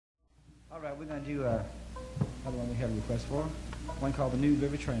we're going to do another one we had a request for. One called The New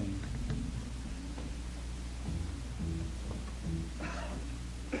River Train.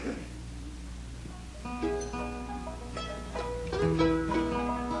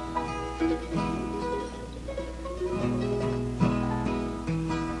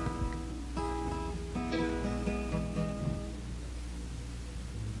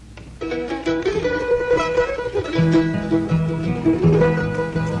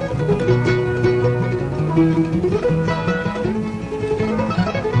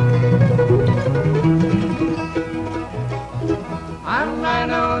 I'm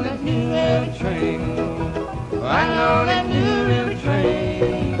riding on that new river train, riding on that new river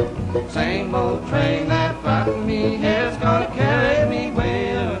train. Same old train that brought me here's gonna carry me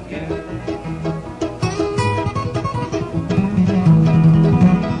way again.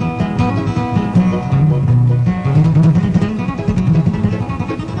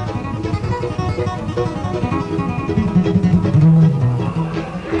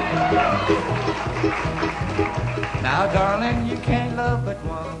 Now, darling, you can't love but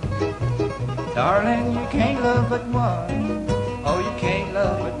one. Darling, you can't love but one. Oh, you can't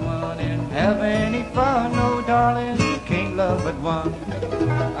love but one and have any fun. Oh, darling, you can't love but one.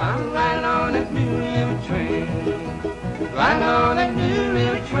 I'm riding on that new river train, riding on that new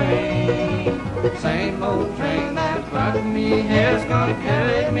river train. Same old train that brought me here's gonna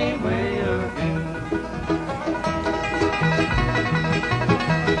carry me way again.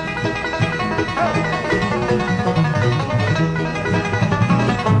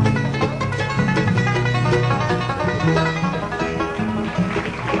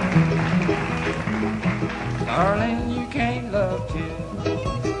 Darling, you can't love two.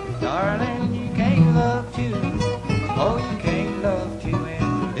 Darling, you can't love two. Oh, you can't love two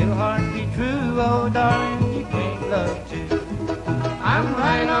and your little heart be true. Oh, darling, you can't love two. I'm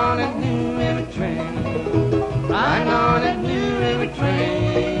riding on that new river train, riding on that new river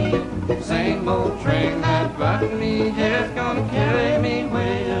train. Same old train that brought me here's